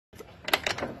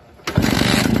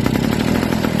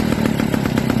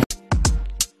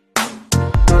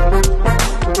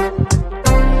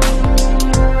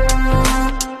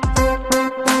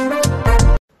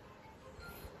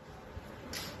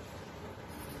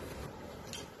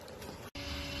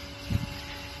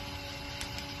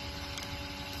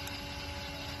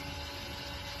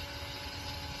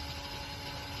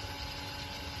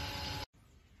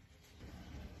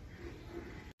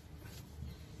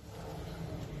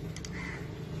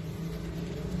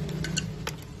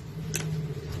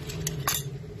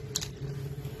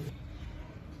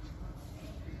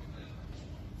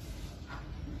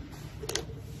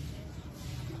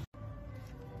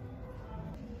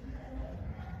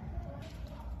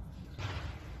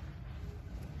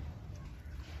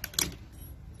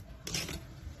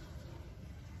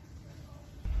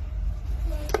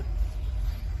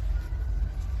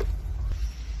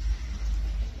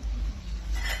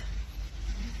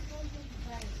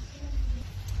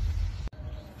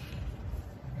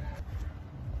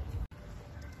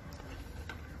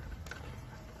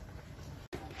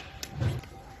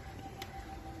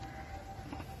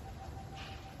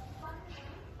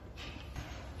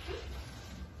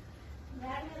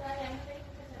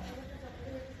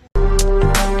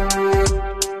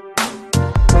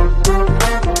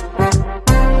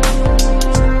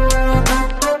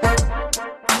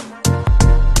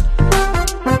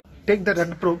take the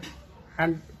red probe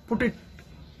and put it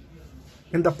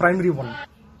in the primary one,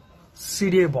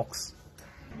 CDI box.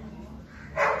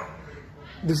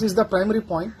 This is the primary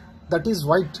point, that is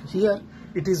white. Here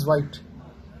it is white,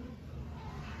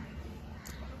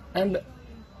 and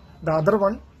the other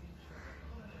one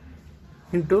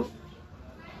into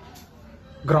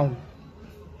ground.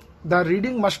 The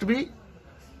reading must be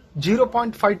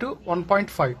 0.5 to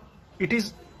 1.5. It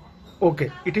is okay.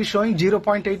 It is showing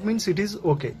 0.8 means it is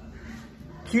okay.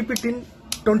 Keep it in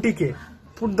 20K.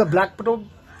 Put the black probe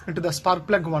into the spark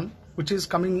plug one, which is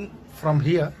coming from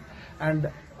here,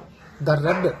 and the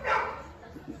red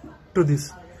to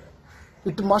this.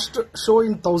 It must show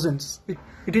in thousands.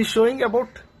 It is showing about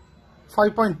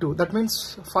 5.2. That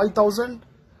means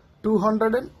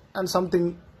 5,200 and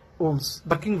something ohms.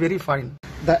 Working very fine.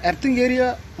 The earthing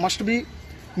area must be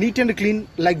neat and clean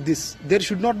like this. There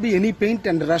should not be any paint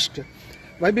and rust.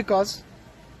 Why? Because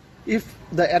if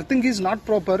the earthing is not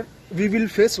proper, we will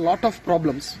face lot of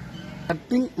problems.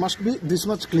 Earthing must be this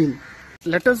much clean.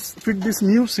 Let us fit this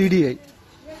new CDI.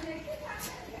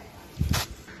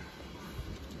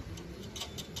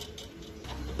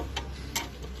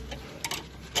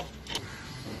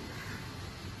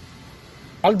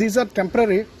 All these are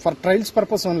temporary for trials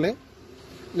purpose only.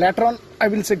 Later on I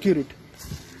will secure it.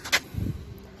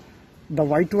 The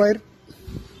white wire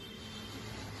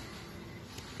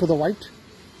to the white,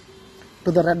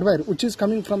 to the red wire which is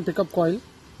coming from pickup coil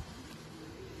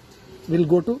will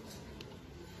go to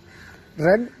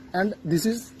red, and this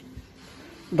is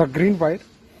the green wire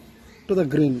to the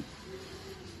green.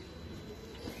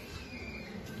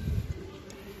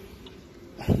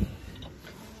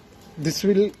 This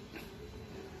will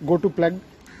go to plug.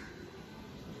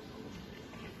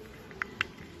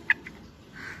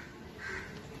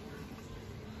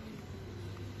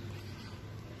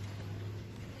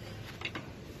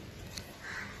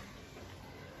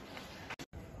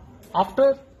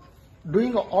 After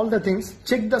doing all the things,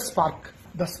 check the spark.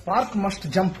 The spark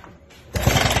must jump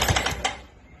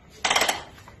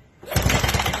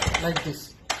like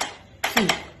this. See,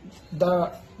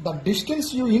 the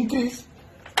distance you increase,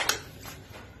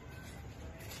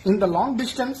 in the long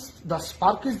distance, the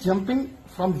spark is jumping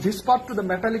from this part to the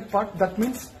metallic part. That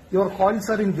means your coils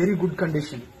are in very good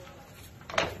condition.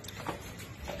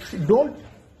 Don't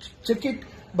check it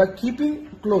by keeping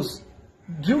close.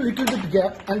 Give little bit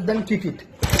gap and then kick it.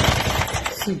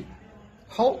 See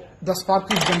how the spark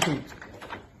is jumping.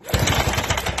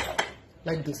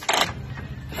 Like this.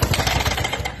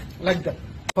 Like that.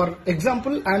 For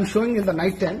example, I am showing in the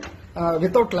night time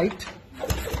without light.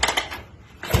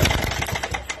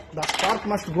 The spark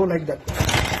must go like that.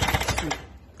 See.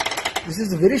 This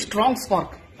is a very strong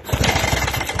spark.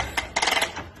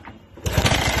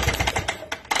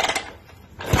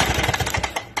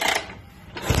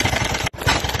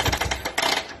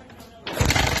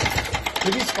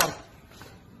 Heavy spark.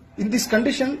 In this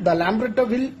condition, the Lambretta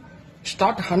will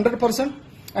start 100%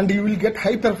 and you will get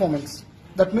high performance.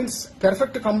 That means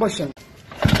perfect combustion.